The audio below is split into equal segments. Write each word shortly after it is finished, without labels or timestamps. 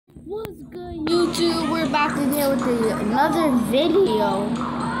What's good, YouTube? We're back again with another video,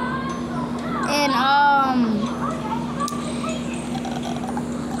 and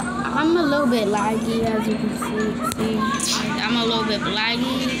I'm a little bit laggy, as you can see. I'm a little bit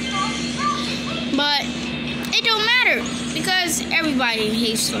laggy, but it don't matter because everybody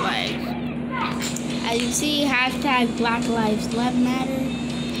hates the lag. As you see, hashtag Black Lives Matter.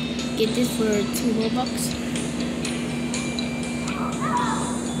 Get this for 2 Robux.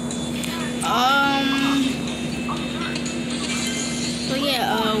 So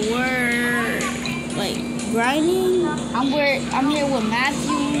yeah, we're like grinding. I'm here with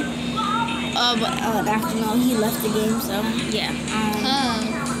Matthew. But actually no, he left the game. So yeah.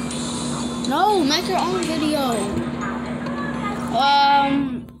 No, make your own video.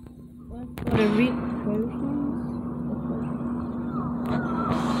 Let's go to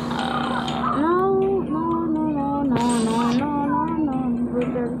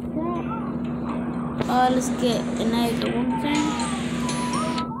let's get another one thing.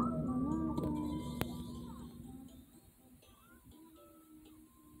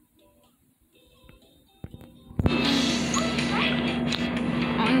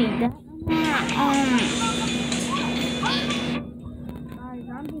 I need that. Guys,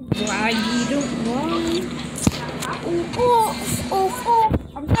 I'm just laggy, don't worry.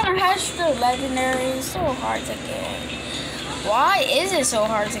 I'm trying to hash the legendary. It's so hard to get. Why is it so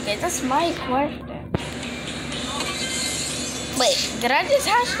hard to get? That's my question. Wait, did I just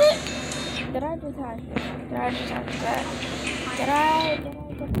hash it?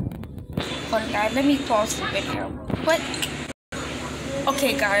 Hold on, guys, let me pause the video real quick.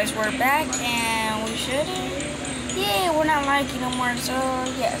 Okay, guys, we're back, and we shouldn't. Yeah, we're not liking no more, so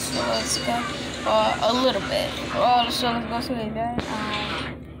yeah, so let's go a little bit. So let's go to the event.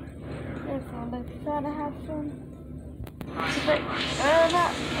 Let's try to have some super,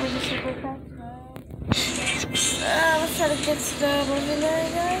 super fast. Let's try to get to the legendary,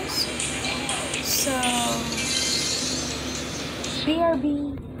 guys. So, BRB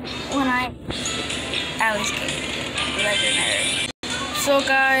when I at least get legendary. So,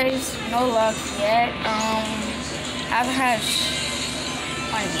 guys, no luck yet. Haven't had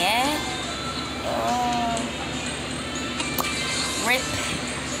one yet. RIP,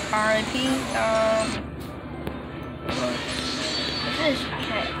 RIP. This is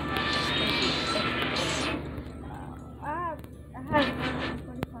okay. I have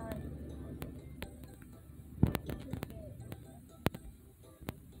 25.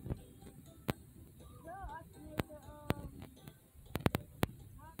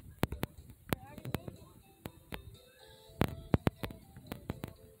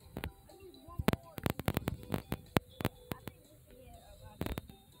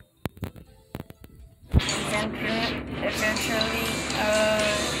 Eventually,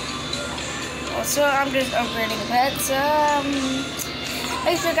 also I'm just upgrading pets.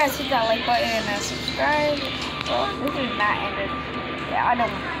 Make sure you guys hit that like button and subscribe. Well, this is not ended. Yeah, I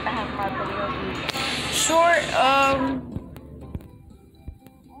have my video short.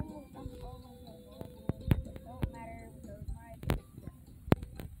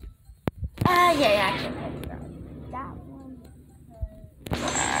 Yeah, I can put that one.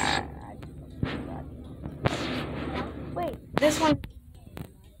 Wait, this one.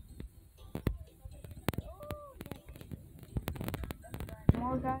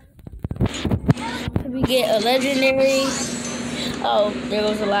 More guys. We get a legendary. Oh, there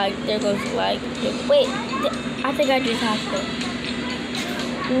goes the lag. There goes the lag. Wait, I think I just have to.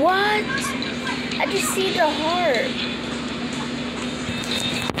 What? I just see the heart.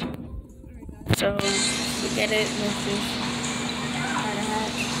 So we get it. Let's just try to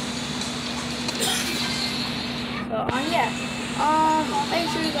hatch. So yeah. Make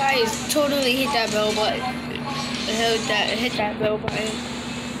sure you guys totally hit that bell button. Hit that bell button.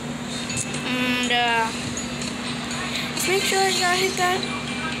 And make sure you guys hit that.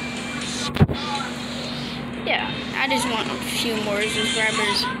 Yeah, I just want a few more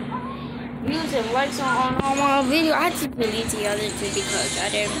subscribers. Views and likes on all my videos. I just deleted the other two because I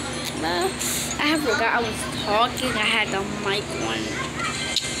didn't. I forgot I was talking. I had the mic on.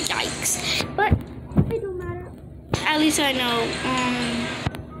 Yikes! But it don't matter. At least I know.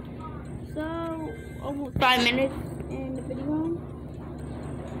 So almost 5 minutes in the video.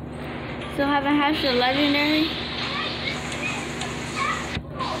 So haven't hashed a legendary.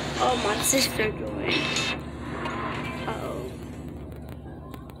 Oh, my sister joined.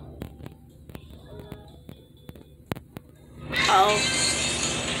 Oh.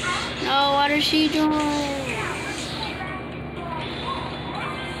 No, what is she doing?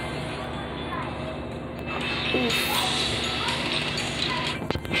 Oof.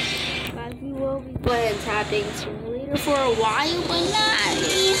 Goddamn Simulator for a while, but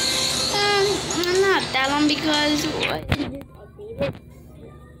not that long because what is this updated?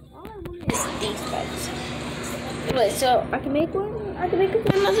 All I want is these specs. Wait, so I can make one? I can make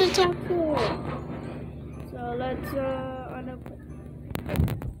another talk to it. So let's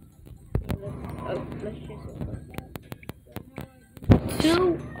let's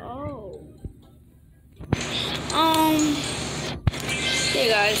just hey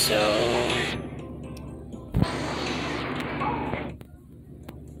guys, so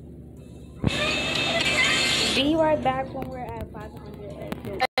be right back when we're at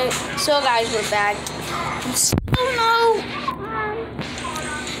 500. So guys, we're back. Oh no,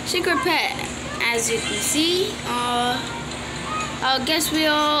 secret pet. As you can see, I guess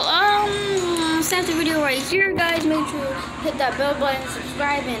we'll start the video right here, guys. Make sure to hit that bell button,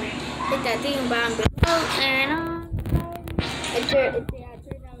 subscribe, and hit that thing button below. And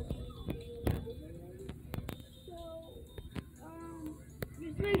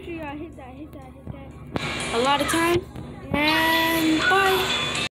just make sure y'all hit that a lot of times. And